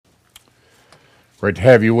Great to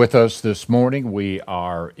have you with us this morning. We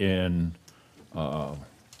are in a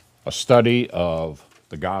study of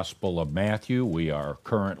the Gospel of Matthew. We are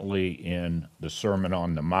currently in the Sermon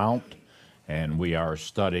on the Mount, and we are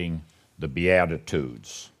studying the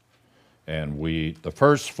Beatitudes. And the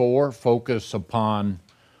first four focus upon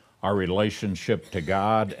our relationship to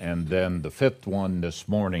God, and then the fifth one this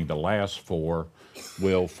morning, the last four,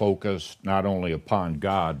 will focus not only upon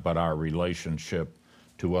God, but our relationship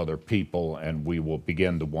to other people, and we will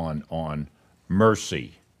begin the one on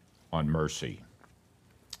mercy.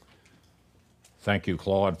 Thank you,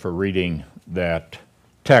 Claude, for reading that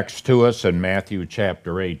text to us in Matthew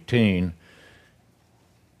chapter 18.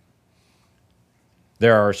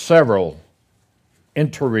 There are several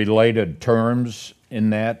interrelated terms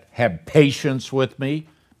in that. Have patience with me.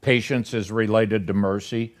 Patience is related to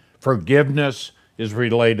mercy. Forgiveness is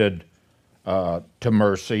related to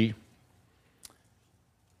mercy.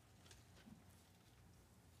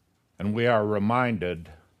 And we are reminded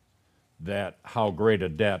that how great a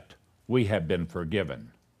debt we have been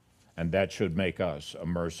forgiven. And that should make us a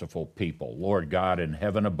merciful people. Lord God in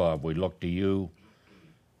heaven above, we look to you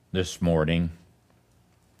this morning.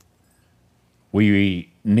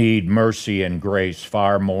 We need mercy and grace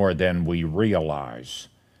far more than we realize.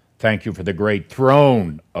 Thank you for the great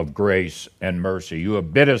throne of grace and mercy. You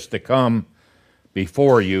have bid us to come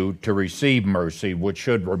before you to receive mercy, which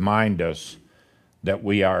should remind us that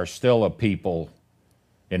we are still a people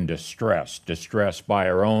in distressed by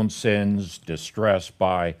our own sins, distressed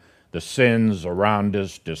by the sins around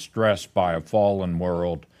us, distressed by a fallen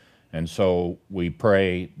world. And so we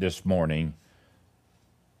pray this morning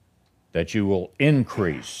that you will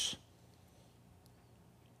increase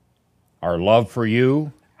our love for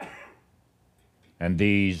you and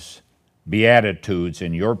these beatitudes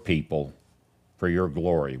in your people for your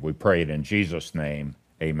glory. We pray it in Jesus' name.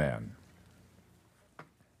 Amen.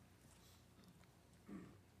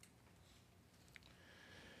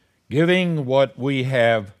 Giving what we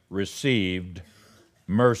have received,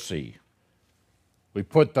 mercy. We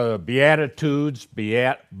put the Beatitudes,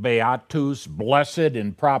 beatus, blessed,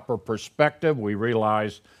 in proper perspective. We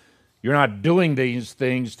realize you're not doing these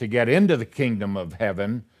things to get into the kingdom of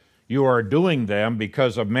heaven. You are doing them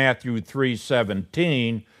because of Matthew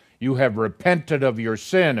 3:17. You have repented of your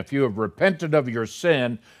sin. If you have repented of your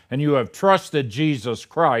sin and you have trusted Jesus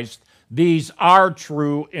Christ, these are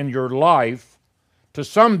true in your life to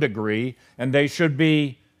some degree, and they should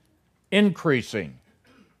be increasing.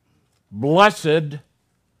 Blessed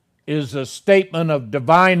is a statement of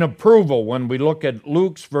divine approval. When we look at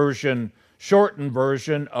Luke's version, shortened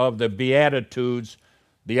version of the Beatitudes,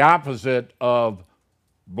 the opposite of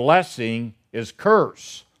blessing is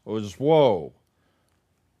curse, or is woe.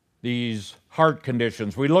 These heart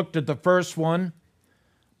conditions. We looked at the first one.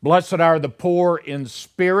 Blessed are the poor in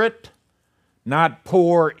spirit, not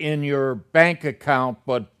poor in your bank account,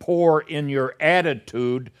 but poor in your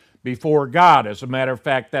attitude before God. As a matter of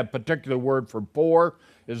fact, that particular word for poor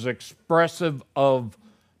is expressive of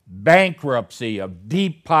bankruptcy, of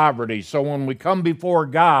deep poverty. So when we come before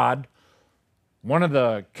God, one of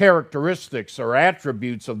the characteristics or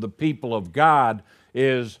attributes of the people of God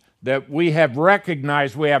is that we have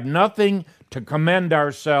recognized we have nothing to commend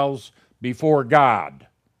ourselves before God.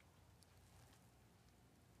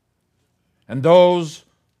 And those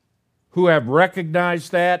who have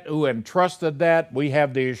recognized that, who have trusted that, we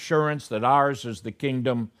have the assurance that ours is the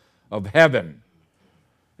kingdom of heaven.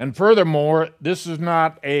 And furthermore, this is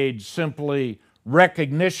not a simply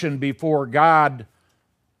recognition before God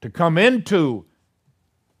to come into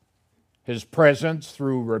His presence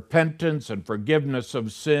through repentance and forgiveness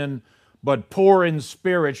of sin, but poor in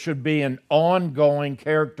spirit should be an ongoing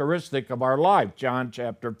characteristic of our life. John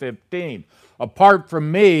chapter 15. Apart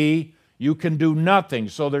from me, you can do nothing.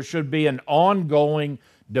 So there should be an ongoing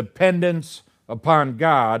dependence upon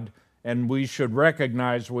God, and we should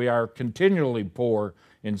recognize we are continually poor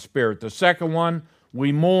in spirit. The second one,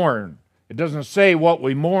 we mourn. It doesn't say what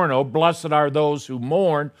we mourn. Oh, blessed are those who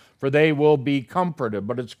mourn, for they will be comforted.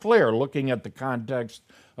 But it's clear, looking at the context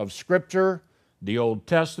of Scripture, the Old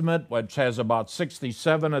Testament, which has about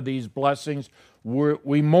 67 of these blessings,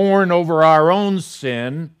 we mourn over our own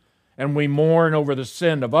sin, and we mourn over the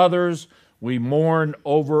sin of others. We mourn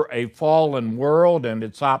over a fallen world and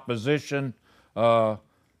its opposition to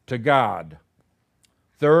God.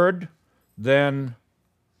 Third, then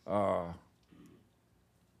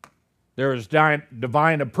there is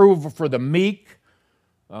divine approval for the meek.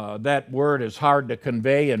 That word is hard to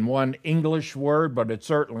convey in one English word, but it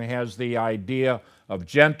certainly has the idea of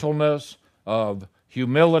gentleness, of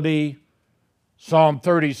humility, Psalm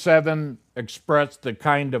 37 expressed the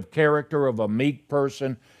kind of character of a meek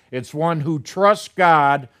person. It's one who trusts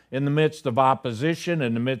God in the midst of opposition,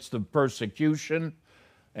 in the midst of persecution,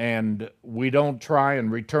 and we don't try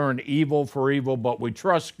and return evil for evil, but we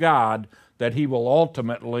trust God that He will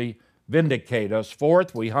ultimately vindicate us.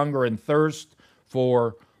 Fourth, we hunger and thirst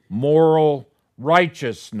for moral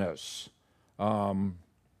righteousness.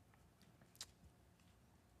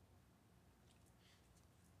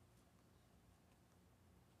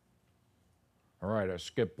 All right, I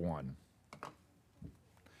skipped one.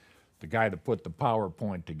 The guy that put the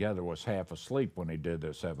PowerPoint together was half asleep when he did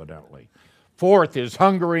this, evidently. Fourth is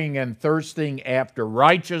hungering and thirsting after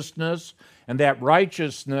righteousness, and that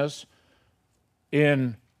righteousness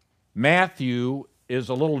in Matthew is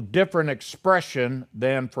a little different expression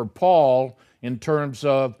than for Paul in terms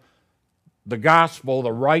of the gospel,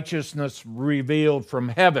 the righteousness revealed from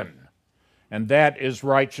heaven, and that is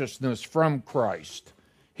righteousness from Christ.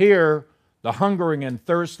 Here, the hungering and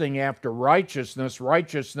thirsting after righteousness,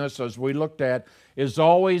 as we looked at, is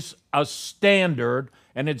always a standard,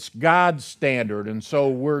 and it's God's standard. And so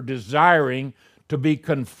we're desiring to be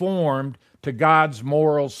conformed to God's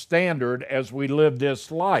moral standard as we live this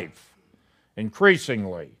life,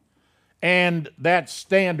 increasingly. And that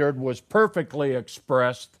standard was perfectly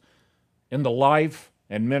expressed in the life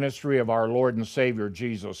and ministry of our Lord and Savior,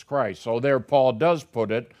 Jesus Christ. So there Paul does put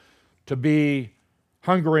it, to be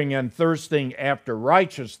hungering and thirsting after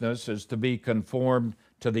righteousness is to be conformed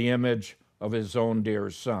to the image of His own dear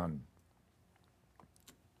Son.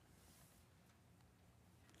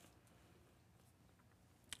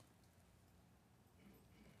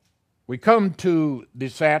 We come to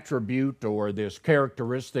this attribute or this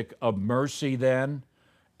characteristic of mercy then,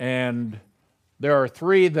 and there are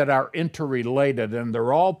three that are interrelated, and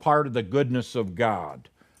they're all part of the goodness of God.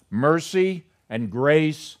 Mercy and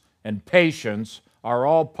grace and patience are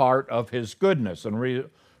all part of His goodness. And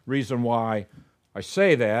reason why I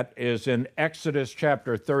say that is in Exodus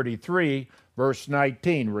chapter 33, verse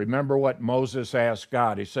 19. Remember what Moses asked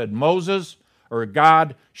God. He said, Moses, or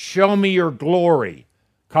God, show me your glory,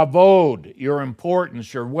 kavod, your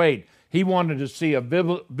importance, your weight. He wanted to see a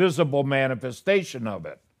visible manifestation of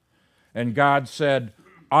it. And God said,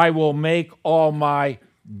 I will make all my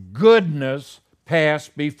goodness pass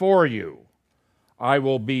before you. I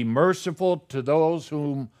will be merciful to those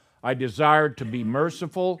whom I desire to be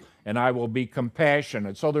merciful, and I will be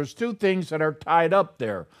compassionate. So there's two things that are tied up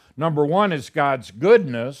there. Number one is God's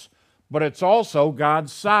goodness, but it's also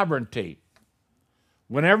God's sovereignty.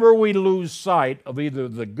 Whenever we lose sight of either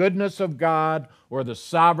the goodness of God or the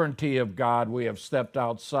sovereignty of God, we have stepped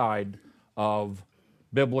outside of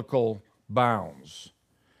biblical bounds.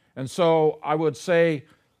 And so I would say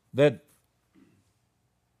that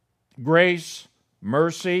grace,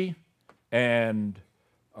 mercy, and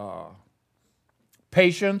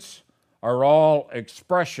patience are all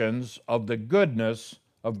expressions of the goodness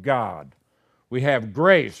of God. We have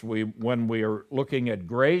grace. When we are looking at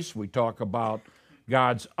grace, we talk about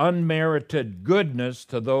God's unmerited goodness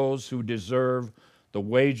to those who deserve the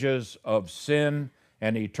wages of sin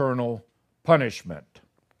and eternal punishment,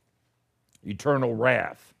 eternal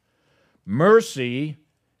wrath. Mercy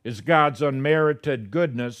is God's unmerited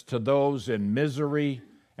goodness to those in misery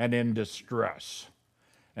and in distress.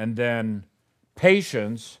 And then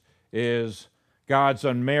patience is God's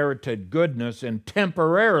unmerited goodness in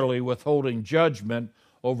temporarily withholding judgment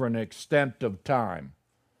over an extent of time.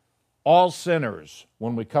 All sinners,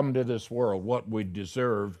 when we come to this world, what we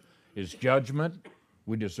deserve is judgment.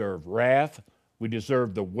 We deserve wrath. We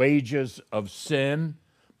deserve the wages of sin.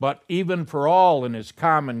 But even for all in His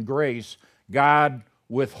common grace, God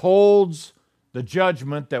withholds the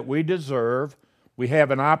judgment that we deserve. We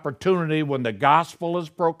have an opportunity when the gospel is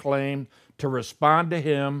proclaimed to respond to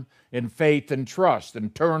Him in faith and trust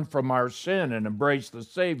and turn from our sin and embrace the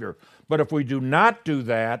Savior. But if we do not do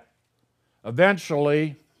that,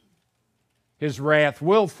 eventually His wrath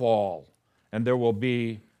will fall and there will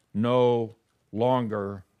be no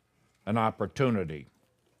longer an opportunity.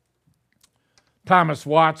 Thomas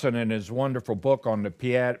Watson, in his wonderful book on the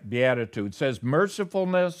Beatitudes, says,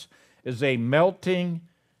 mercifulness is a melting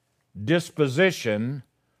disposition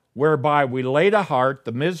whereby we lay to heart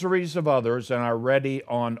the miseries of others and are ready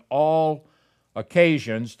on all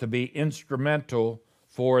occasions to be instrumental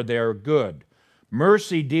for their good.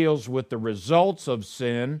 Mercy deals with the results of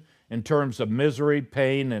sin in terms of misery,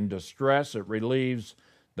 pain, and distress. It relieves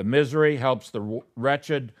the misery, helps the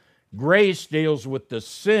wretched. Grace deals with the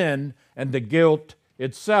sin and the guilt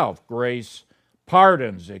itself. Grace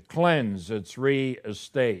pardons, it cleanses, it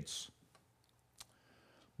reinstates.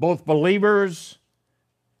 Both believers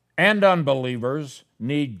and unbelievers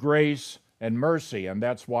need grace and mercy, and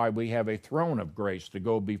that's why we have a throne of grace to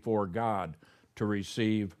go before God to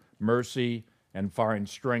receive mercy and find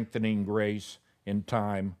strengthening grace in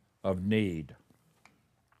time of need.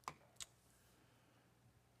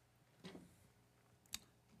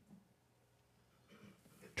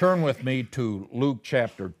 Turn with me to Luke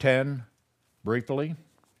chapter 10, briefly,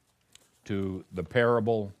 to the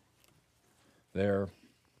parable there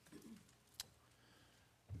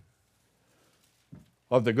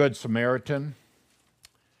of the Good Samaritan.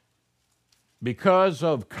 Because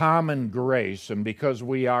of common grace and because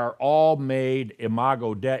we are all made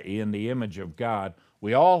imago Dei, in the image of God,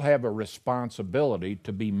 we all have a responsibility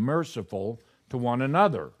to be merciful to one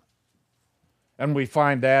another. And we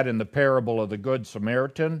find that in the parable of the Good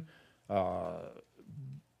Samaritan,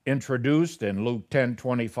 introduced in Luke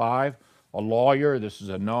 10:25. A lawyer, this is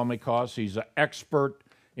a nomikos, he's an expert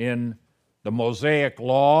in the Mosaic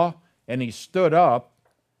law, and he stood up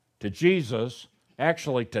to Jesus,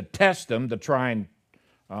 actually to test him, to try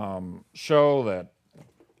and show that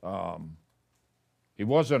he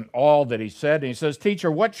wasn't all that he said. And he says,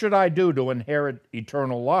 "Teacher, what should I do to inherit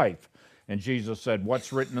eternal life?" And Jesus said,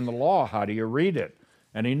 "What's written in the law? How do you read it?"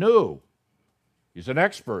 And he knew. He's an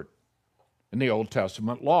expert in the Old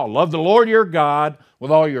Testament law. Love the Lord your God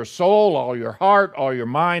with all your soul, all your heart, all your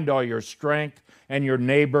mind, all your strength, and your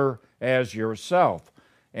neighbor as yourself.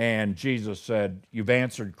 And Jesus said, "You've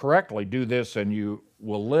answered correctly. Do this and you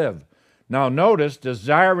will live." Now notice,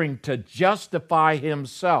 desiring to justify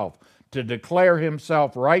himself, to declare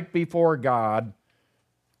himself right before God,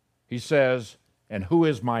 he says, "And who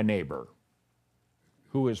is my neighbor?"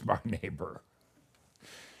 Who is my neighbor?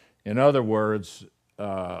 In other words,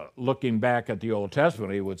 looking back at the Old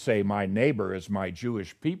Testament, he would say, my neighbor is my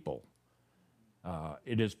Jewish people.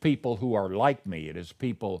 It is people who are like me. It is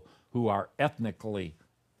people who are ethnically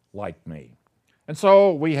like me. And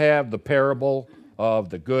so we have the parable of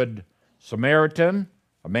the Good Samaritan.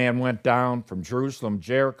 A man went down from Jerusalem,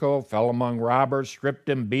 Jericho, fell among robbers, stripped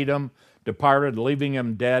him, beat him, departed, leaving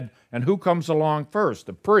him dead. And who comes along first?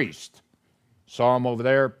 The priest. Saw him over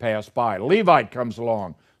there, passed by. A Levite comes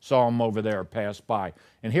along, saw him over there, passed by.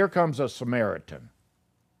 And here comes a Samaritan,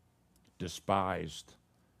 despised,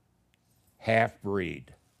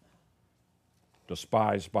 half-breed,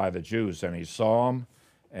 despised by the Jews. And he saw him,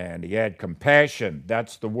 and he had compassion.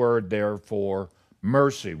 That's the word there for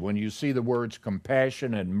mercy. When you see the words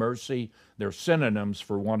compassion and mercy, they're synonyms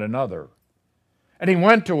for one another. And he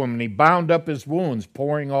went to him, and he bound up his wounds,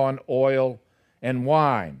 pouring on oil and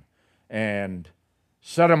wine, and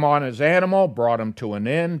set him on his animal, brought him to an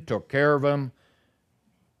inn, took care of him,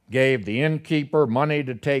 gave the innkeeper money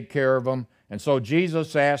to take care of him. And so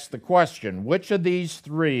Jesus asked the question, which of these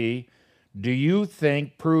three do you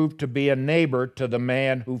think proved to be a neighbor to the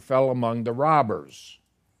man who fell among the robbers?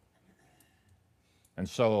 And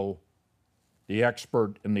so the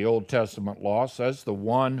expert in the Old Testament law says the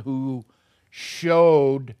one who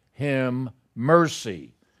showed him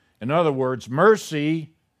mercy. In other words,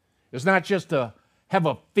 mercy is not just to have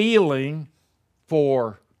a feeling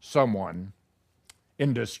for someone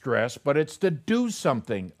in distress, but it's to do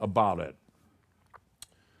something about it.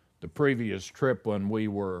 The previous trip when we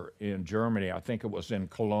were in Germany, I think it was in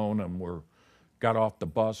Cologne, and we got off the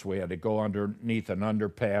bus, we had to go underneath an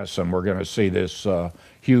underpass, and we're going to see this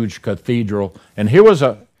huge cathedral. And he was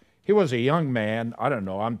a young man. I don't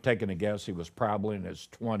know, I'm taking a guess, he was probably in his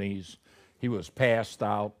 20s. He was passed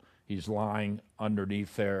out. He's lying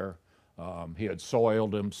underneath there. He had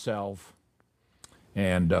soiled himself,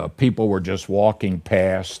 and people were just walking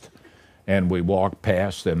past, and we walked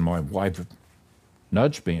past, and my wife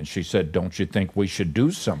nudged me, and she said, "Don't you think we should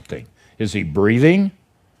do something? Is he breathing?"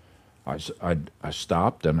 I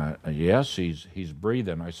stopped, and yes, he's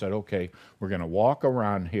breathing. I said, "Okay, we're going to walk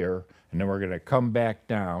around here, and then we're going to come back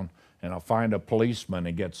down, and I'll find a policeman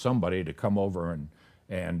and get somebody to come over and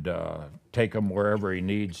take him wherever he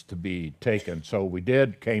needs to be taken." So we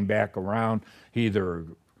did, came back around. Either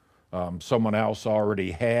someone else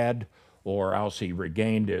already had, or else he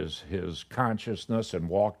regained his consciousness and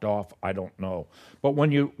walked off. I don't know. But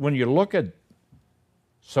when you look at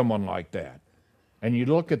someone like that, and you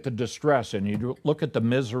look at the distress, and you look at the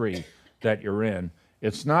misery that you're in,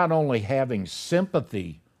 it's not only having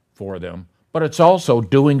sympathy for them, but it's also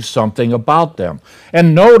doing something about them.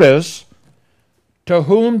 And notice, to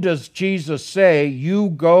whom does Jesus say, "You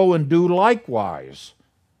go and do likewise"?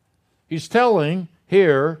 He's telling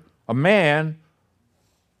here a man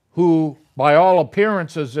who, by all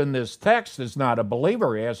appearances in this text, is not a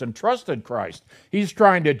believer. He hasn't trusted Christ. He's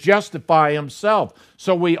trying to justify himself.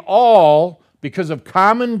 So we all, because of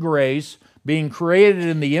common grace, being created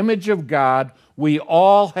in the image of God, we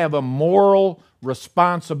all have a moral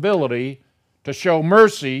responsibility to show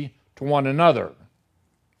mercy to one another.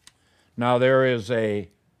 Now, there is a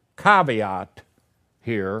caveat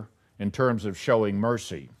here in terms of showing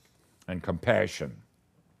mercy and compassion.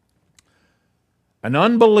 An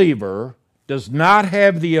unbeliever does not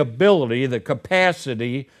have the ability, the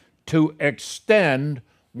capacity to extend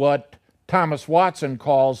what Thomas Watson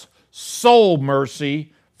calls soul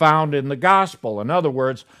mercy found in the gospel. In other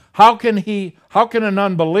words, how can an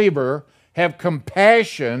unbeliever have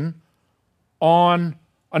compassion on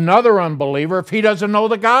another unbeliever if he doesn't know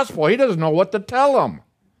the gospel? He doesn't know what to tell him.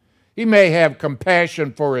 He may have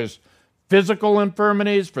compassion for his physical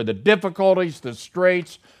infirmities, for the difficulties, the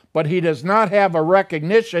straits, but he does not have a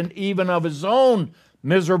recognition even of his own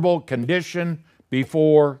miserable condition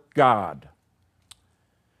before God.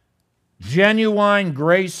 Genuine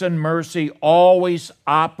grace and mercy always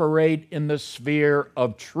operate in the sphere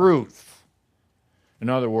of truth. In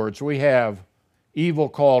other words, we have evil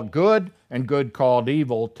called good and good called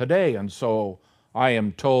evil today. And so I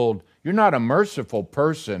am told, you're not a merciful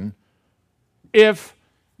person if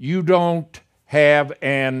you don't have,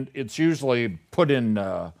 and it's usually put in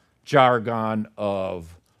jargon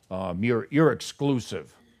of you're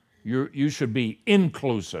exclusive. You should be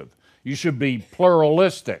inclusive. You should be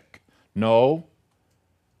pluralistic. No.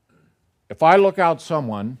 If I look out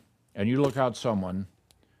someone, and you look out someone,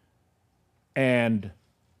 and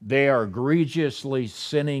they are egregiously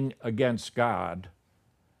sinning against God,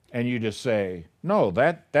 and you just say, no,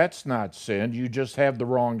 that's not sin. You just have the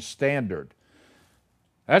wrong standard.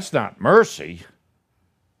 That's not mercy.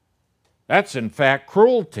 That's, in fact,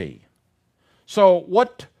 cruelty. So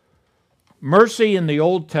what mercy in the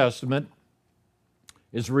Old Testament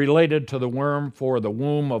is related to the worm for the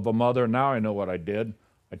womb of a mother. Now I know what I did.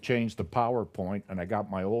 I changed the PowerPoint, and I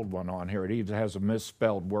got my old one on here. It even has a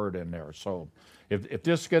misspelled word in there. So if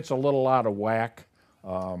this gets a little out of whack,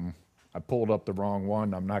 I pulled up the wrong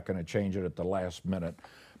one. I'm not going to change it at the last minute.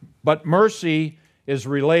 But mercy is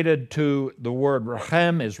related to the word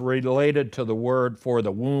rahem, is related to the word for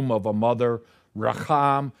the womb of a mother,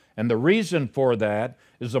 racham. And the reason for that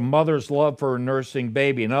is a mother's love for her nursing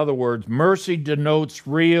baby. In other words, mercy denotes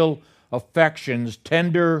real affections,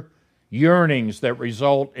 tender yearnings that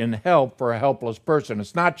result in help for a helpless person.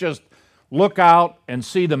 It's not just look out and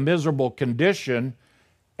see the miserable condition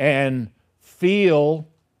and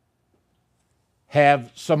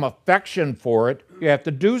have some affection for it. You have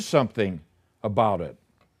to do something about it.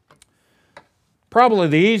 Probably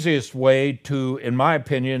the easiest way to, in my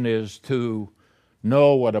opinion, is to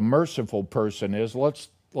know what a merciful person is. Let's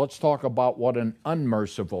talk about what an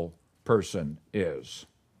unmerciful person is.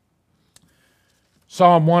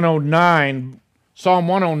 Psalm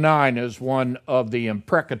 109 is one of the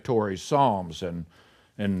imprecatory psalms, and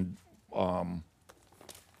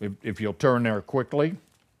if you'll turn there quickly,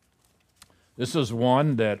 this is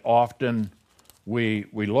one that often we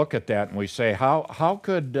look at that and we say, how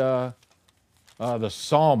could the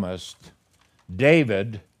psalmist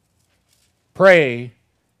David pray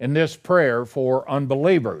in this prayer for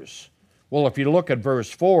unbelievers? Well, if you look at verse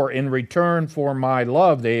 4, in return for my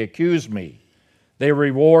love they accuse me. They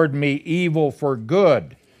reward me evil for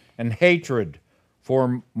good and hatred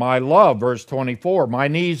for my love. Verse 24, my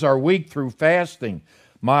knees are weak through fasting.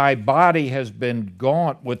 My body has been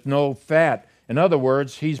gaunt with no fat. In other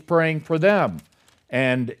words, he's praying for them,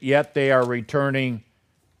 and yet they are returning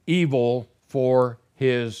evil for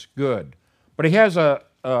his good. But he has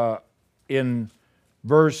in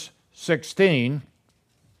verse 16,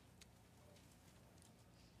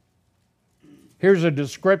 here's a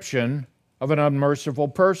description of an unmerciful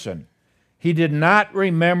person. He did not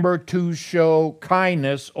remember to show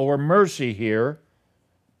kindness or mercy here,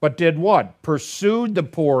 but did what? Pursued the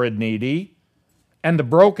poor and needy and the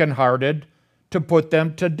brokenhearted to put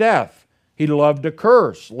them to death. He loved to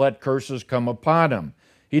curse. Let curses come upon him.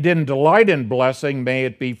 He didn't delight in blessing. May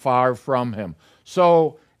it be far from him.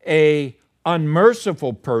 So a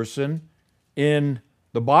unmerciful person in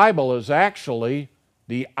the Bible is actually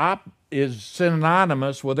is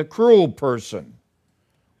synonymous with a cruel person.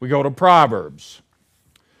 We go to Proverbs.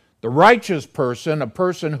 The righteous person, a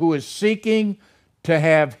person who is seeking to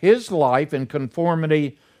have his life in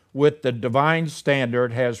conformity with the divine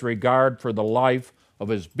standard, has regard for the life of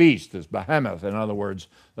his beast, his behemoth. In other words,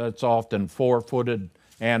 that's often four-footed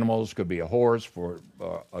animals, could be a horse, for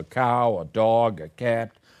a cow, a dog, a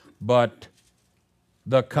cat. But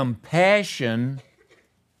the compassion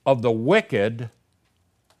of the wicked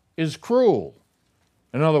is cruel.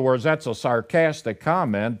 In other words, that's a sarcastic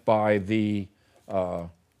comment by the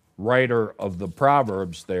writer of the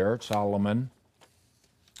Proverbs there, Solomon,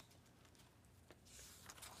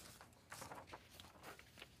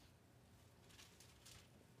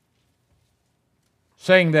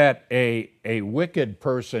 saying that a wicked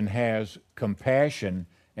person has compassion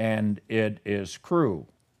and it is cruel.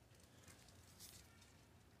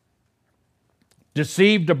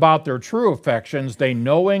 Deceived about their true affections, they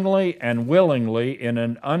knowingly and willingly, in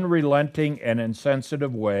an unrelenting and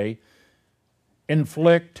insensitive way,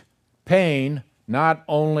 inflict pain not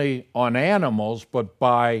only on animals, but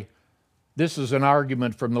this is an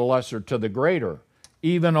argument from the lesser to the greater,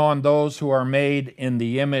 even on those who are made in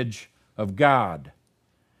the image of God.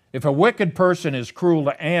 If a wicked person is cruel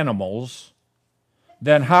to animals,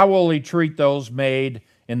 then how will he treat those made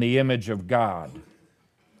in the image of God?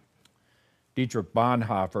 Dietrich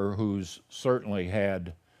Bonhoeffer, who's certainly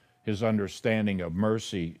had his understanding of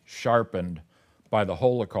mercy sharpened by the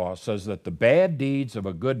Holocaust, says that the bad deeds of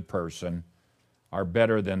a good person are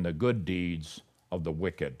better than the good deeds of the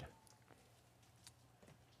wicked.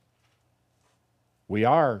 We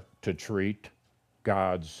are to treat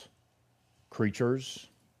God's creatures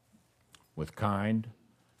with kind,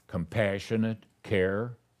 compassionate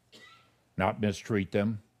care, not mistreat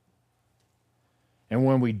them. And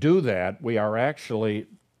when we do that, we are actually,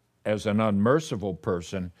 as an unmerciful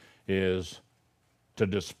person, is to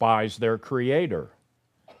despise their Creator.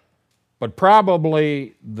 But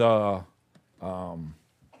probably Nabal,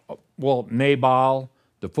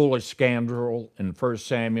 the foolish scoundrel in 1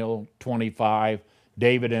 Samuel 25,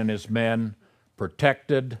 David and his men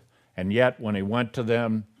protected, and yet when he went to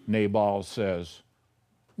them, Nabal says,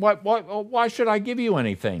 why should I give you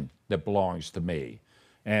anything that belongs to me?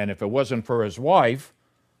 And if it wasn't for his wife,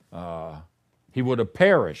 he would have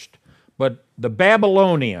perished. But the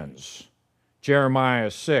Babylonians,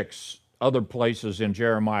 Jeremiah 6, other places in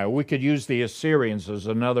Jeremiah, we could use the Assyrians as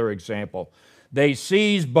another example. They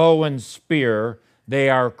seize bow and spear. They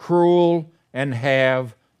are cruel and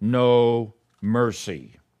have no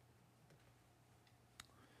mercy.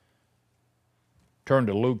 Turn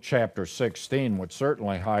to Luke chapter 16, which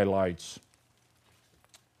certainly highlights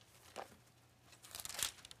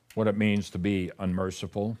what it means to be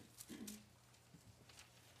unmerciful.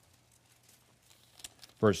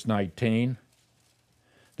 Verse 19,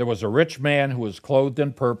 there was a rich man who was clothed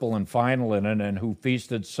in purple and fine linen and who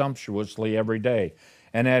feasted sumptuously every day.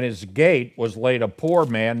 And at his gate was laid a poor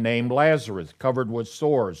man named Lazarus, covered with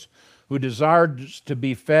sores, who desired to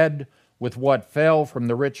be fed with what fell from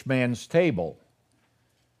the rich man's table.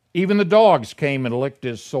 Even the dogs came and licked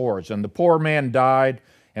his sores, and the poor man died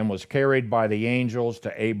and was carried by the angels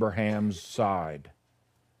to Abraham's side.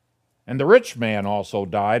 And the rich man also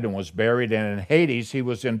died and was buried, and in Hades he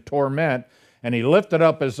was in torment, and he lifted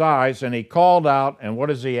up his eyes, and he called out, and what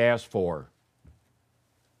does he ask for?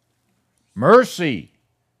 Mercy!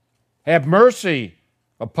 Have mercy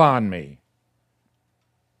upon me.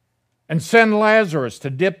 And send Lazarus to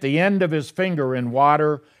dip the end of his finger in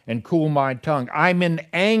water and cool my tongue. I'm in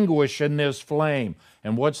anguish in this flame.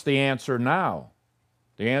 And what's the answer now?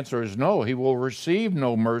 The answer is no, he will receive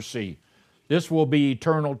no mercy. This will be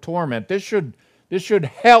eternal torment. This should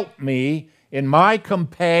help me in my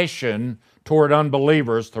compassion toward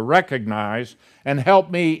unbelievers to recognize, and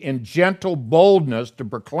help me in gentle boldness to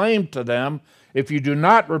proclaim to them, if you do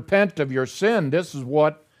not repent of your sin, this is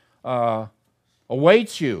what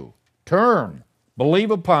awaits you. Turn,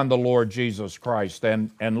 believe upon the Lord Jesus Christ,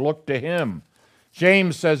 and look to Him.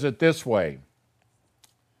 James says it this way,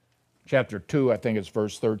 chapter 2, I think it's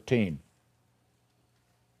verse 13.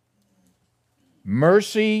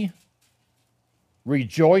 Mercy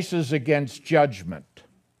rejoices against judgment,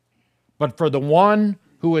 but for the one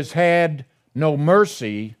who has had no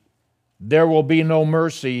mercy, there will be no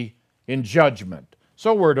mercy in judgment.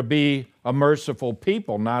 So we're to be a merciful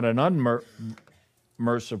people, not an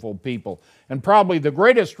unmerciful people. And probably the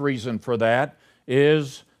greatest reason for that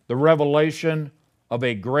is the revelation of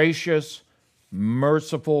a gracious,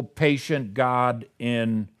 merciful, patient God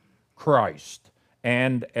in Christ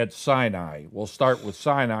and at Sinai. We'll start with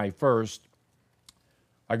Sinai first.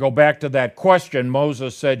 I go back to that question.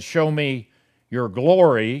 Moses said, "Show me your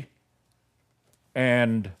glory."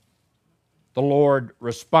 And the Lord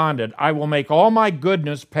responded, "I will make all my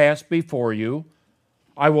goodness pass before you.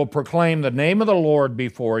 I will proclaim the name of the Lord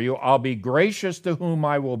before you. I'll be gracious to whom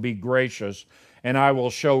I will be gracious, and I will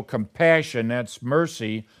show compassion," that's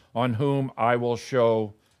mercy, "on whom I will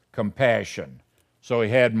show compassion." So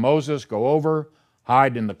he had Moses go over,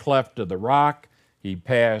 hide in the cleft of the rock. He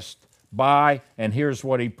passed by, and here's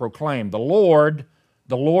what he proclaimed. The Lord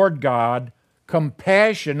God,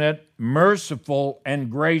 compassionate, merciful,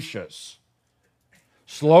 and gracious,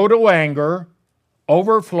 slow to anger,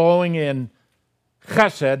 overflowing in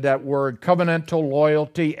chesed, that word, covenantal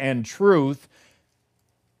loyalty and truth,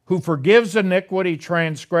 who forgives iniquity,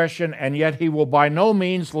 transgression, and yet he will by no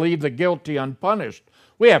means leave the guilty unpunished.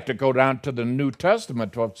 We have to go down to the New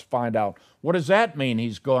Testament to find out, what does that mean?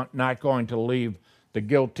 He's not going to leave the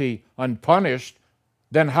guilty unpunished.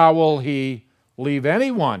 Then how will he leave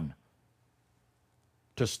anyone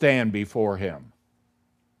to stand before him?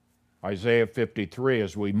 Isaiah 53,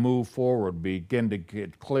 as we move forward, begin to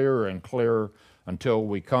get clearer and clearer until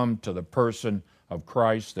we come to the person of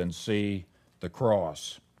Christ and see the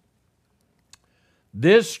cross.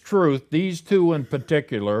 This truth, these two in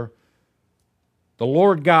particular, the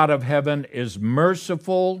Lord God of heaven is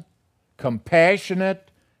merciful, compassionate,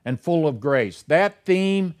 and full of grace. That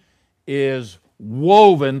theme is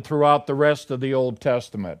woven throughout the rest of the Old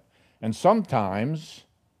Testament. And sometimes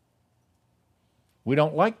we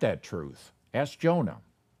don't like that truth. Ask Jonah.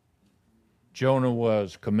 Jonah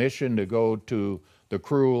was commissioned to go to the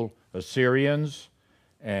cruel Assyrians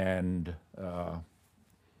and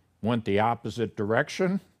went the opposite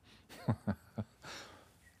direction,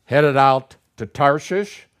 headed out to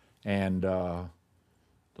Tarshish, and the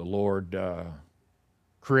Lord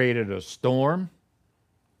created a storm.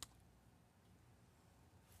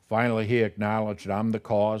 Finally, he acknowledged, I'm the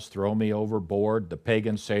cause, throw me overboard. The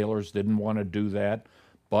pagan sailors didn't want to do that,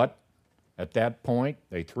 but at that point,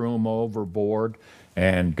 they threw him overboard,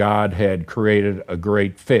 and God had created a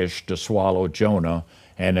great fish to swallow Jonah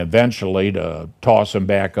and eventually to toss him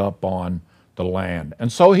back up on the land.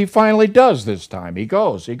 And so he finally does this time. He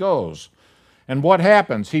goes. And what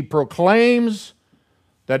happens? He proclaims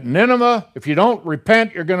that Nineveh, if you don't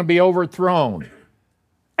repent, you're going to be overthrown.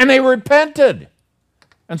 And they repented.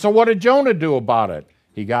 And so what did Jonah do about it?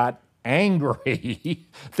 He got angry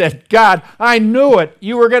that God, I knew it.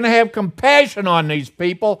 You were going to have compassion on these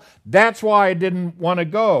people. That's why I didn't want to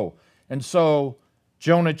go. And so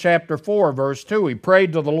Jonah chapter 4, verse 2, he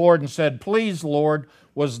prayed to the Lord and said, please, Lord,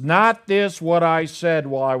 was not this what I said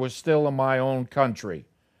while I was still in my own country?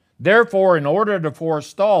 Therefore, in order to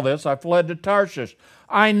forestall this, I fled to Tarshish.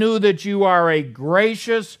 I knew that you are a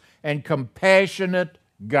gracious and compassionate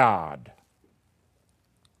God,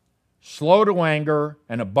 slow to anger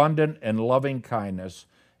and abundant in loving kindness,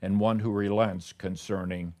 and one who relents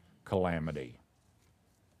concerning calamity.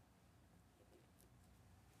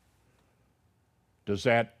 Does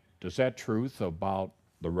that truth about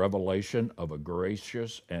the revelation of a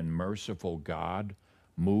gracious and merciful God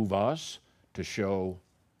move us to show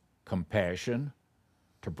compassion,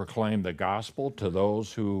 to proclaim the gospel to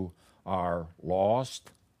those who are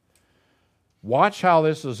lost? Watch how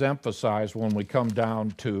this is emphasized when we come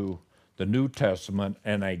down to the New Testament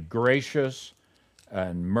and a gracious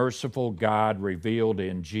and merciful God revealed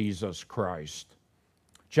in Jesus Christ.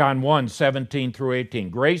 John 1, 17 through 18.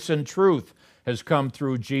 Grace and truth has come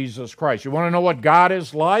through Jesus Christ. You want to know what God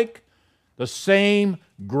is like? The same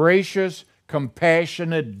gracious,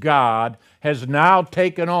 compassionate God has now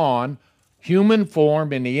taken on human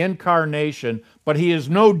form in the incarnation, but he is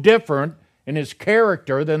no different in his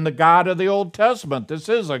character than the God of the Old Testament. This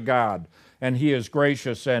is a God, and he is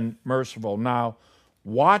gracious and merciful. Now,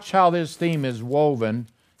 watch how this theme is woven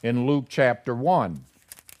in Luke chapter 1.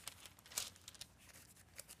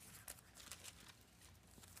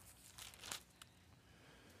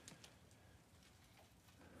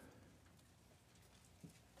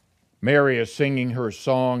 Mary is singing her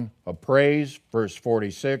song of praise, verse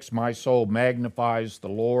 46, my soul magnifies the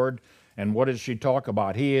Lord. And what does she talk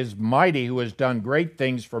about? He is mighty who has done great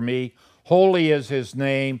things for me. Holy is his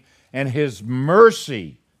name, and his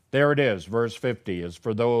mercy, there it is, verse 50, is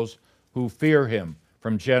for those who fear him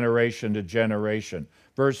from generation to generation.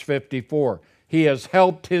 Verse 54, he has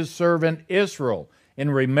helped his servant Israel in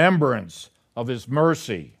remembrance of his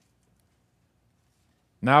mercy.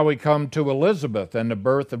 Now we come to Elizabeth and the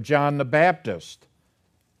birth of John the Baptist.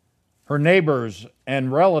 Her neighbors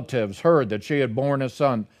and relatives heard that she had borne a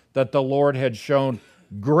son, that the Lord had shown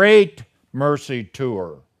great mercy to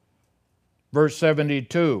her. Verse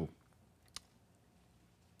 72,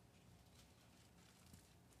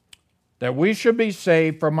 that we should be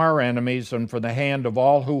saved from our enemies and from the hand of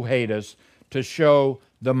all who hate us, to show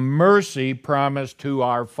the mercy promised to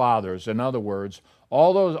our fathers. In other words,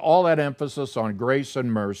 all that emphasis on grace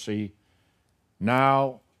and mercy,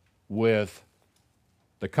 now with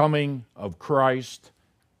the coming of Christ,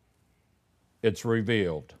 it's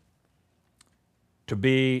revealed to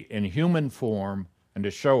be in human form and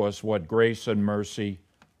to show us what grace and mercy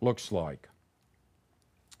looks like.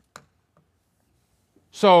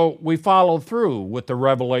 So we follow through with the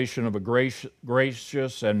revelation of a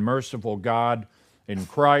gracious and merciful God in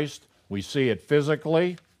Christ. We see it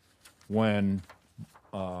physically when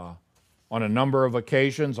on a number of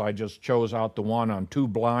occasions, I just chose out the one on 2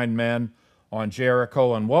 blind men on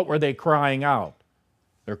Jericho. And what were they crying out?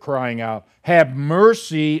 They're crying out, "Have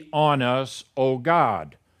mercy on us, O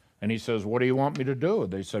God." And he says, "What do you want me to do?"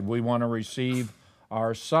 They said, "We want to receive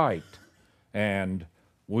our sight. And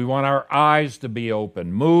we want our eyes to be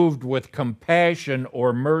open." Moved with compassion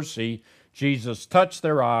or mercy, Jesus touched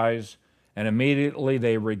their eyes, and immediately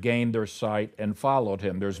they regained their sight and followed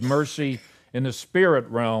him. There's mercy in the spirit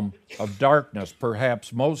realm of darkness.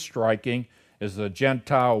 Perhaps most striking is the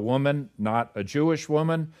Gentile woman, not a Jewish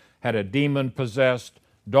woman, had a demon-possessed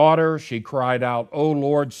daughter. She cried out, "O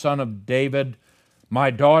Lord, Son of David,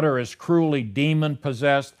 my daughter is cruelly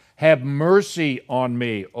demon-possessed. Have mercy on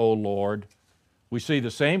me, O Lord." We see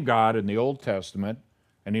the same God in the Old Testament,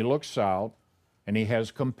 and he looks out, and he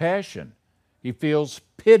has compassion. He feels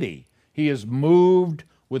pity. He is moved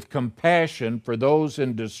with compassion for those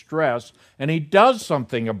in distress, and he does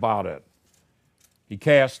something about it. He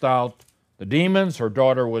cast out the demons. Her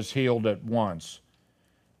daughter was healed at once.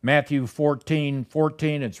 Matthew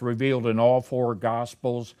 14:14, it's revealed in all 4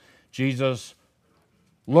 Gospels. Jesus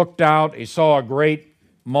looked out, he saw a great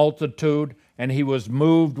multitude, and he was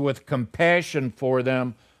moved with compassion for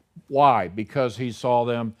them. Why? Because he saw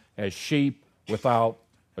them as sheep without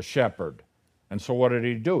a shepherd. And so what did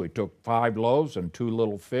he do? He took 5 loaves and 2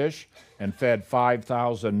 little fish and fed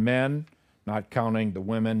 5,000 men, not counting the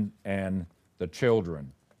women and the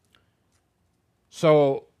children.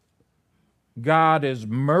 So God is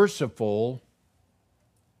merciful.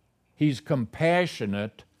 He's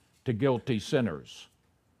compassionate to guilty sinners.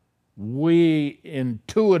 We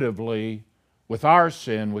intuitively, with our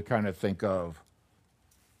sin, we kind of think of,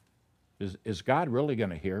 is God really going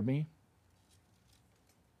to hear me?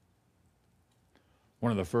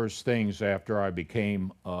 One of the first things after I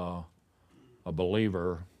became a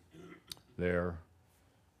believer there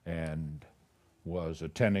and was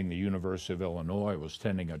attending the University of Illinois, was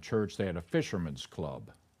attending a church, they had a fisherman's club.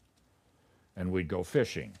 And we'd go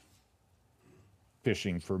fishing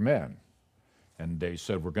for men. And they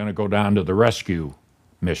said, "We're going to go down to the rescue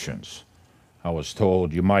missions." I was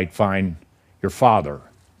told, "You might find your father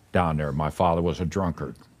down there." My father was a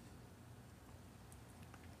drunkard.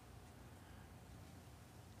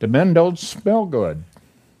 The men don't smell good.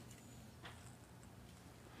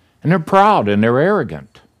 And they're proud and they're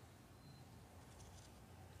arrogant.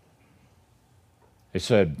 They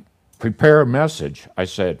said, "Prepare a message." I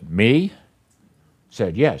said, "Me?"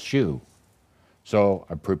 Said, "Yes, you." So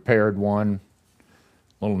I prepared one,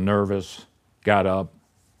 a little nervous, got up,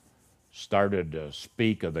 started to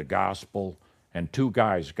speak of the gospel, and 2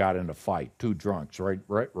 guys got in a fight, 2 drunks,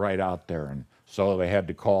 right out there. And so they had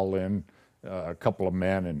to call in a couple of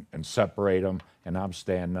men and separate them, and I'm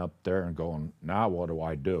standing up there and going, "Now what do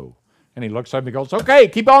I do?" And he looks at me and goes, "Okay,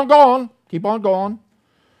 keep on going.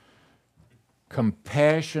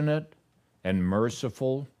 Compassionate and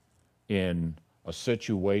merciful in a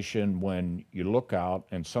situation when you look out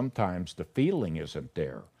and sometimes the feeling isn't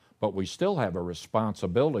there, but we still have a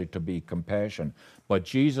responsibility to be compassionate. But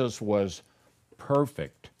Jesus was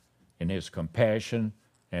perfect in his compassion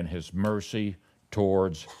and his mercy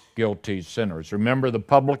towards guilty sinners. Remember the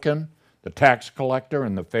publican, the tax collector,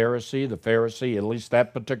 and the Pharisee? The Pharisee, at least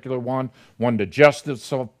that particular one, wanted to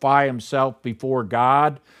justify himself before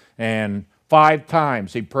God, and 5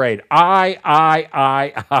 times he prayed,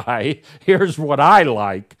 I. Here's what I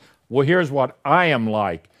like. Well, here's what I am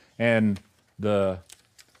like. And the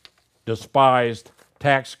despised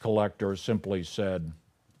tax collector simply said,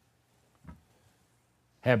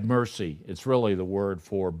 "Have mercy." It's really the word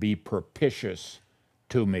for be propitious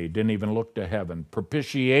to me. Didn't even look to heaven.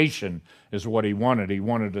 Propitiation is what he wanted. He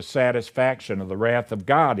wanted a satisfaction of the wrath of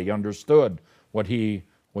God. He understood what he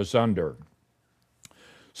was under.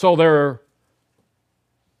 So the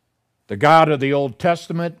God of the Old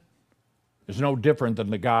Testament is no different than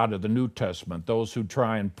the God of the New Testament. Those who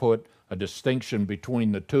try and put a distinction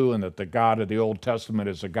between the two, and that the God of the Old Testament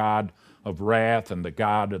is a God of wrath and the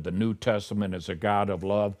God of the New Testament is a God of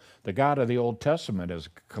love. The God of the Old Testament is a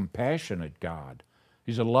compassionate God.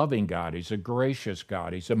 He's a loving God. He's a gracious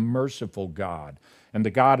God. He's a merciful God. And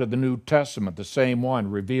the God of the New Testament, the same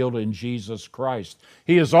one, revealed in Jesus Christ.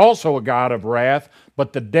 He is also a God of wrath,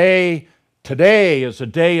 but today is a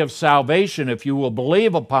day of salvation if you will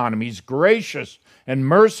believe upon him. He's gracious and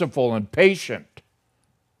merciful and patient.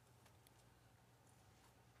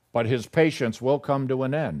 But his patience will come to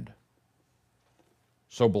an end.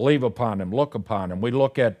 So believe upon him, look upon him. We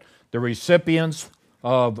look at the recipients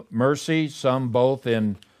of mercy, some both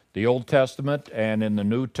in the Old Testament and in the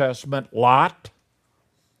New Testament. Lot,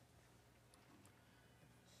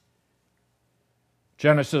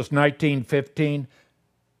 Genesis 19:15.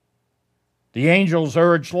 The angels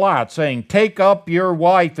urged Lot, saying, "Take up your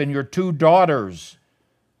wife and your 2 daughters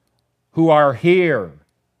who are here,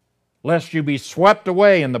 lest you be swept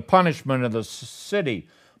away in the punishment of the city."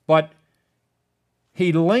 But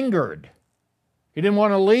he lingered. He didn't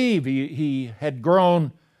want to leave. He had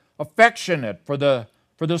grown affectionate for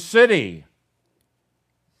the city.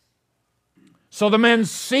 So the men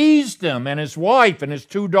seized him and his wife and his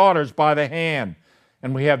 2 daughters by the hand.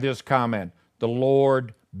 And we have this comment, the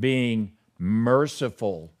Lord being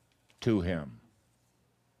merciful to him.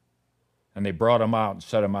 And they brought him out and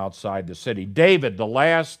set him outside the city. David, the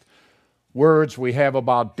last words we have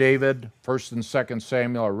about David, 1st and 2nd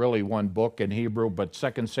Samuel are really one book in Hebrew, but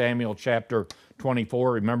 2nd Samuel chapter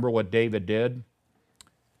 24, remember what David did?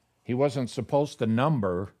 He wasn't supposed to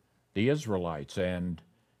number the Israelites, and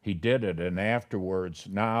he did it. And afterwards,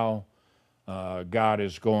 now God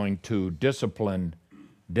is going to discipline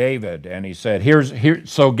David. And he said,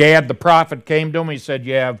 so Gad the prophet came to him. He said,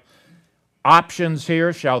 you have options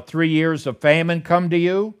here. Shall 3 years of famine come to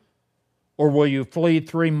you? Or will you flee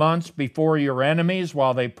 3 months before your enemies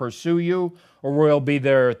while they pursue you? Or will be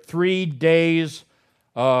there 3 days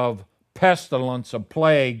of pestilence, a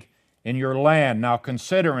plague in your land? Now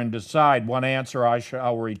consider and decide what answer I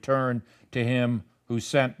shall return to him who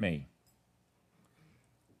sent me.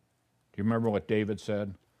 Do you remember what David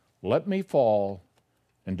said? Let me fall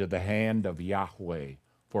into the hand of Yahweh,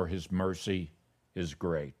 for his mercy is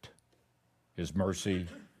great. His mercy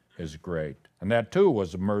is great. And that too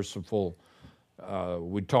was a merciful.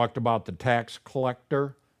 We talked about the tax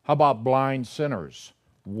collector. How about blind sinners?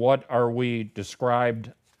 What are we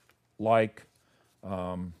described like?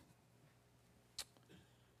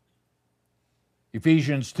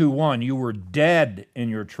 Ephesians 2:1, you were dead in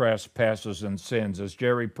your trespasses and sins. As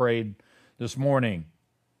Jerry prayed this morning,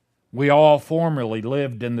 we all formerly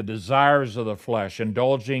lived in the desires of the flesh,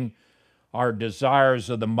 indulging our desires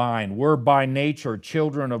of the mind. We're by nature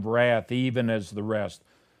children of wrath, even as the rest.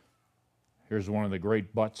 Here's one of the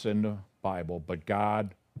great buts in the Bible. But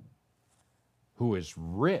God, who is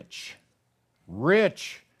rich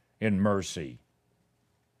in mercy,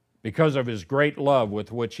 because of his great love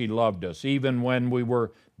with which he loved us, even when we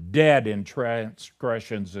were dead in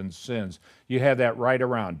transgressions and sins. You have that right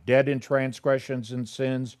around. Dead in transgressions and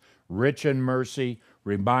sins, rich in mercy,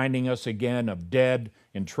 reminding us again of dead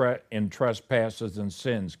in trespasses and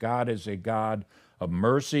sins. God is a God of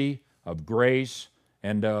mercy, of grace,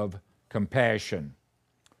 and of compassion.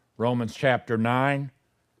 Romans chapter 9.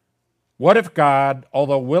 What if God,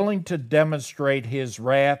 although willing to demonstrate his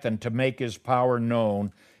wrath and to make his power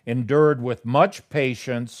known, endured with much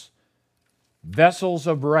patience vessels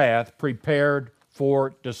of wrath prepared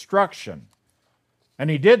for destruction? And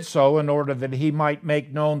he did so in order that he might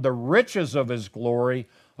make known the riches of his glory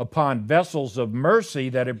upon vessels of mercy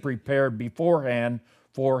that had prepared beforehand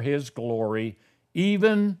for his glory,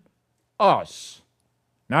 even us,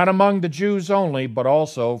 not among the Jews only, but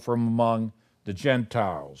also from among the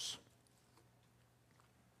Gentiles.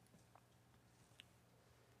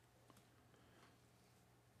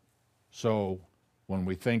 So when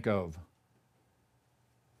we think of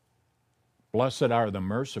blessed are the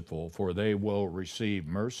merciful, for they will receive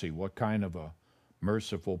mercy, what kind of a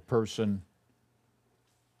merciful person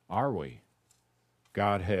are we?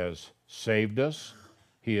 God has saved us.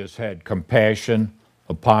 He has had compassion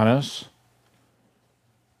upon us.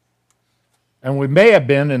 And we may have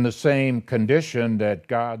been in the same condition that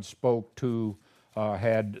God spoke to,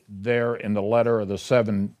 had there in the letter of the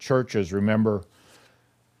 7 churches. Remember,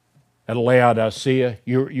 at Laodicea,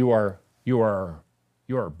 you are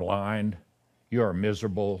blind, you are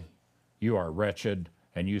miserable, you are wretched,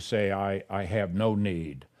 and you say, I have no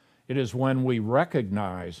need. It is when we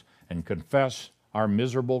recognize and confess our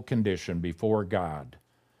miserable condition before God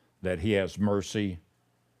that he has mercy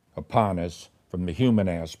upon us from the human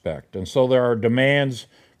aspect. And so there are demands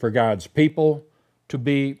for God's people to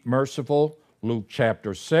be merciful. Luke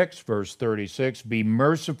chapter 6, verse 36, be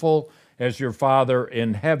merciful as your Father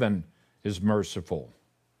in heaven is merciful.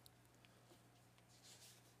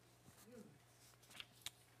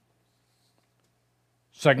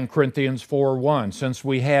 Second Corinthians 4:1, since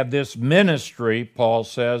we have this ministry, Paul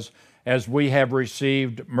says, as we have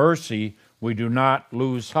received mercy, we do not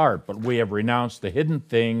lose heart, but we have renounced the hidden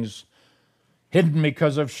things, hidden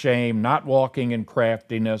because of shame, not walking in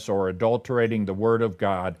craftiness or adulterating the word of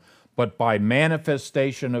God, but by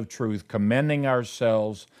manifestation of truth, commending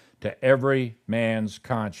ourselves to every man's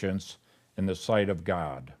conscience in the sight of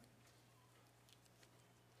God.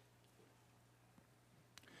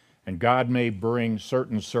 And God may bring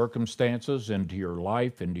certain circumstances into your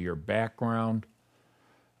life, into your background,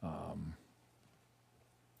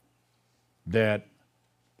 that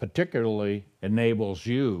particularly enables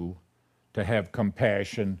you to have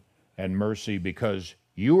compassion and mercy because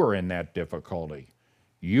you are in that difficulty.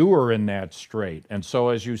 You are in that strait. And so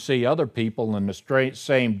as you see other people in the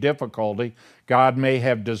same difficulty, God may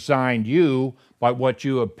have designed you by what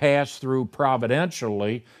you have passed through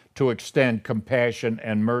providentially to extend compassion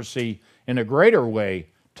and mercy in a greater way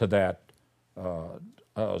to that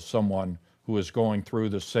someone who is going through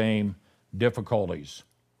the same difficulties.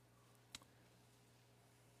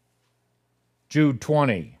 Jude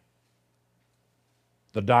 20,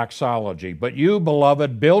 the doxology. But you,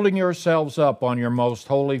 beloved, building yourselves up on your most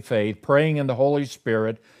holy faith, praying in the Holy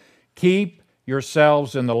Spirit, keep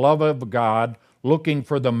yourselves in the love of God, looking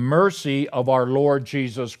for the mercy of our Lord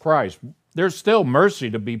Jesus Christ. There's still mercy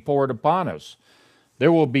to be poured upon us.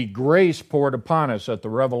 There will be grace poured upon us at the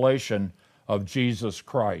revelation of Jesus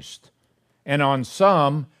Christ. And on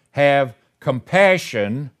some have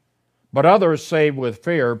compassion, but others save with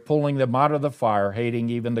fear, pulling them out of the fire, hating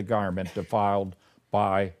even the garment defiled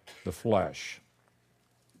by the flesh.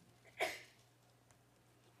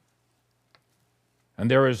 And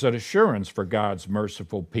there is an assurance for God's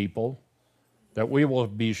merciful people that we will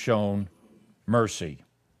be shown mercy.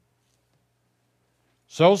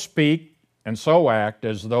 So speak and so act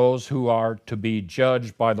as those who are to be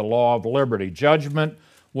judged by the law of liberty. Judgment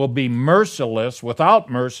will be merciless without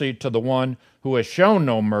mercy to the one who has shown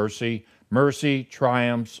no mercy. Mercy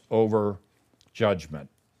triumphs over judgment.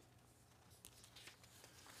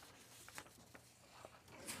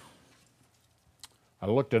 I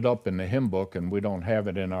looked it up in the hymn book, and we don't have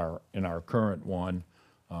it in our current one.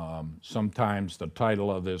 Sometimes the title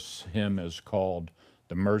of this hymn is called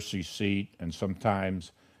The Mercy Seat, and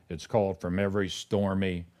sometimes it's called From Every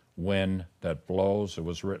Stormy Wind That Blows. It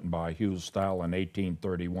was written by Hugh Style in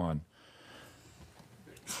 1831.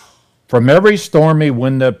 From every stormy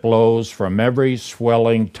wind that blows, from every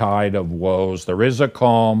swelling tide of woes, there is a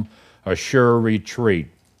calm, a sure retreat.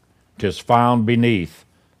 'Tis found beneath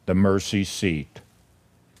the mercy seat.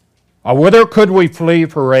 Whither could we flee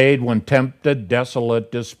for aid when tempted,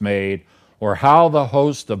 desolate, dismayed, or how the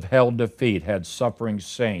host of hell defeat had suffering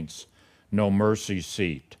saints no mercy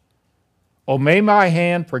seat? Oh, may my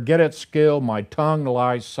hand forget its skill, my tongue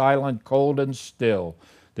lie silent, cold, and still,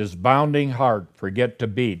 this bounding heart forget to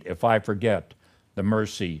beat if I forget the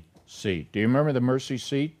mercy seat. Do you remember the mercy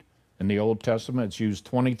seat in the Old Testament? It's used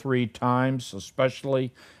 23 times,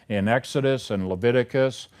 especially in Exodus and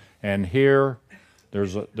Leviticus, and here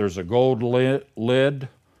there's a gold lid,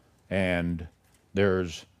 and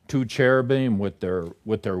there's two cherubim with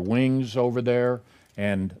their wings over there,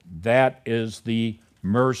 and that is the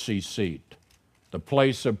mercy seat, the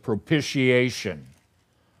place of propitiation,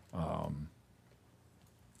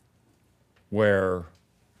 where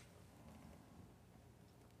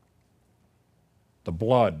the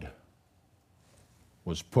blood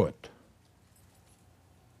was put.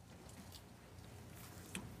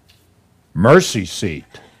 Mercy seat,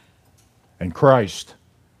 and Christ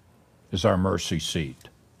is our mercy seat.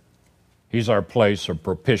 He's our place of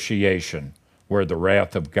propitiation where the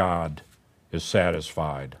wrath of God is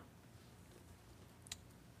satisfied.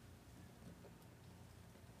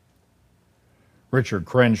 Richard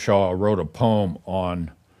Crenshaw wrote a poem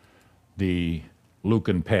on the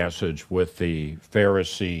Lucan passage with the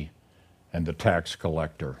Pharisee and the tax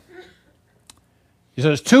collector. He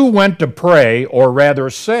says, two went to pray, or rather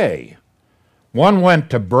say. One went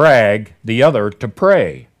to brag, the other to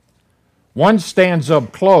pray. One stands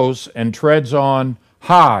up close and treads on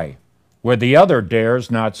high, where the other dares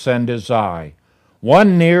not send his eye.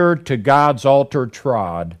 One near to God's altar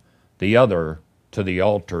trod, the other to the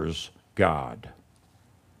altar's God.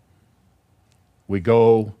 We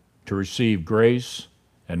go to receive grace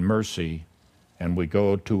and mercy, and we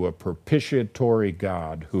go to a propitiatory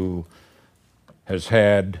God who has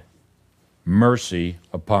had mercy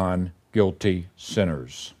upon guilty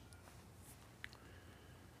sinners.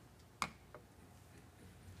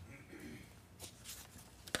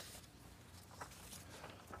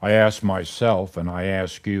 I ask myself, and I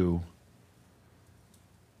ask you,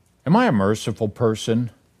 am I a merciful person?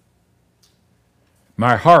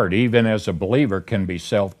 My heart, even as a believer, can be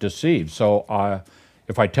self-deceived. So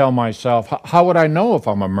if I tell myself, how would I know if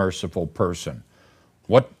I'm a merciful person?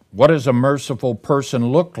 What does a merciful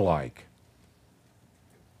person look like?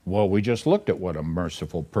 Well, we just looked at what a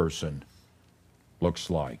merciful person looks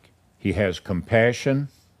like. He has compassion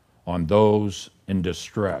on those in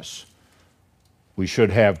distress. We should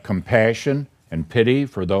have compassion and pity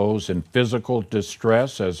for those in physical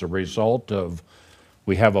distress as a result of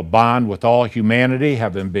We have a bond with all humanity,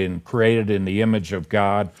 having been created in the image of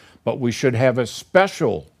God, but we should have a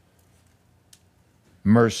special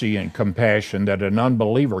mercy and compassion that an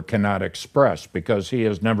unbeliever cannot express because he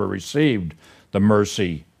has never received the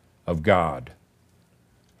mercy of God.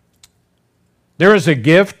 There is a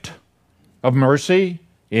gift of mercy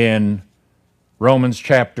in Romans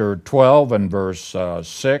chapter 12 and verse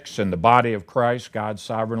 6. In the body of Christ, God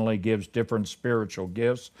sovereignly gives different spiritual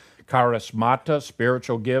gifts. Charismata,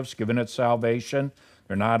 spiritual gifts given at salvation.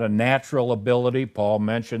 They're not a natural ability. Paul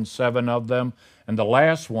mentioned 7 of them. And the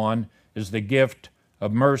last one is the gift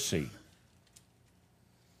of mercy.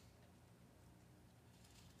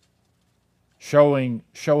 Showing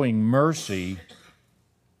mercy,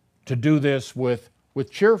 to do this with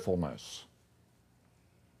cheerfulness,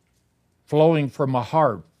 flowing from a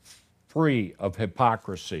heart free of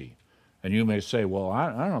hypocrisy. And you may say, well,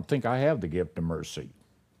 I don't think I have the gift of mercy.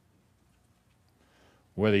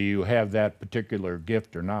 Whether you have that particular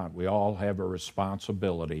gift or not, we all have a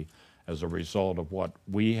responsibility as a result of what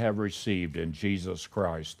we have received in Jesus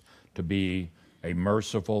Christ to be a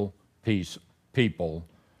merciful people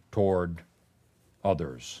toward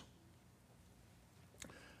others.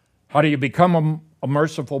 How do you become a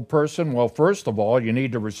merciful person? Well, first of all, you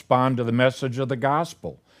need to respond to the message of the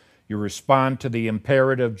gospel. You respond to the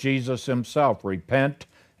imperative of Jesus himself. Repent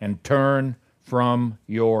and turn from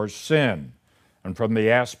your sin. And from the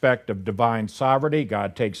aspect of divine sovereignty,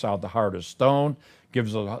 God takes out the heart of stone,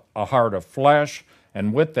 gives a heart of flesh,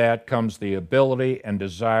 and with that comes the ability and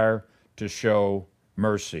desire to show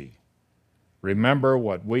mercy. Remember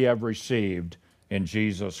what we have received in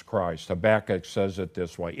Jesus Christ. Habakkuk says it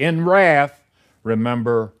this way: in wrath,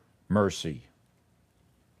 remember mercy.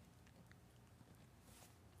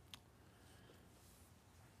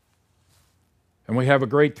 And we have a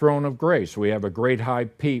great throne of grace. We have a great high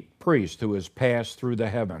priest who has passed through the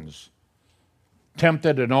heavens,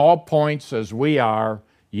 tempted in all points as we are,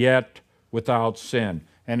 yet without sin.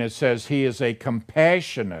 And it says he is a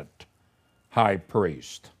compassionate high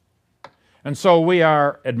priest. And so we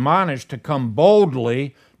are admonished to come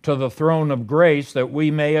boldly to the throne of grace that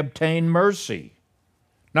we may obtain mercy.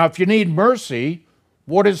 Now, if you need mercy,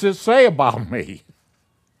 what does it say about me?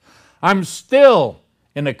 I'm still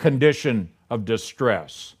in a condition of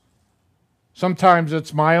distress. Sometimes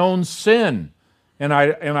it's my own sin, and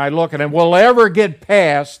I look at it. Will I ever get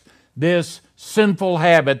past this sinful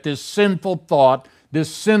habit, this sinful thought,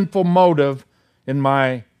 this sinful motive in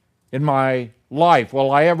my life?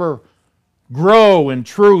 Will I ever grow in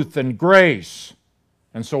truth and grace?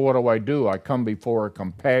 And so what do? I come before a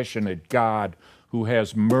compassionate God who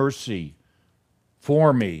has mercy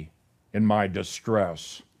for me in my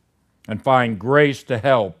distress and find grace to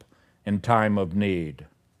help in time of need.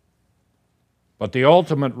 But the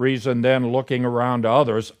ultimate reason then, looking around to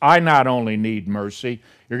others, I not only need mercy,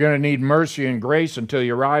 you're going to need mercy and grace until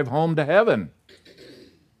you arrive home to heaven.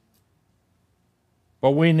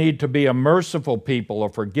 But we need to be a merciful people, a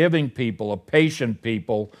forgiving people, a patient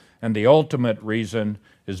people, and the ultimate reason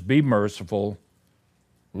is be merciful.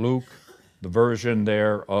 Luke, the version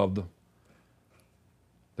there of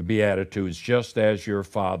the Beatitudes, just as your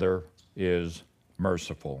Father is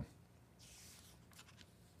merciful.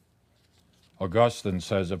 Augustine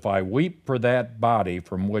says, if I weep for that body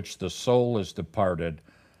from which the soul is departed,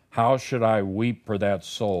 how should I weep for that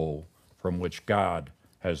soul from which God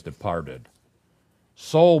has departed?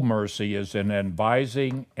 Soul mercy is in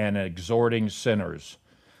advising and exhorting sinners.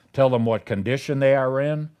 Tell them what condition they are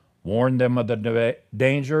in, warn them of the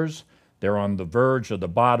dangers. They're on the verge of the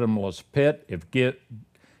bottomless pit.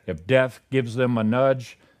 If death gives them a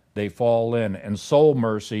nudge, they fall in. And soul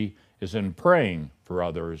mercy is in praying for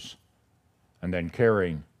others and then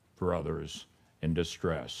caring for others in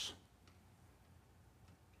distress.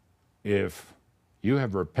 If you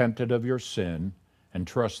have repented of your sin and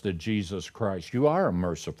trusted Jesus Christ, you are a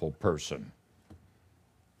merciful person.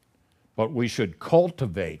 But we should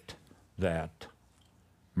cultivate that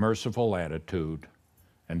merciful attitude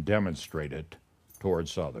and demonstrate it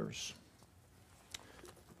towards others.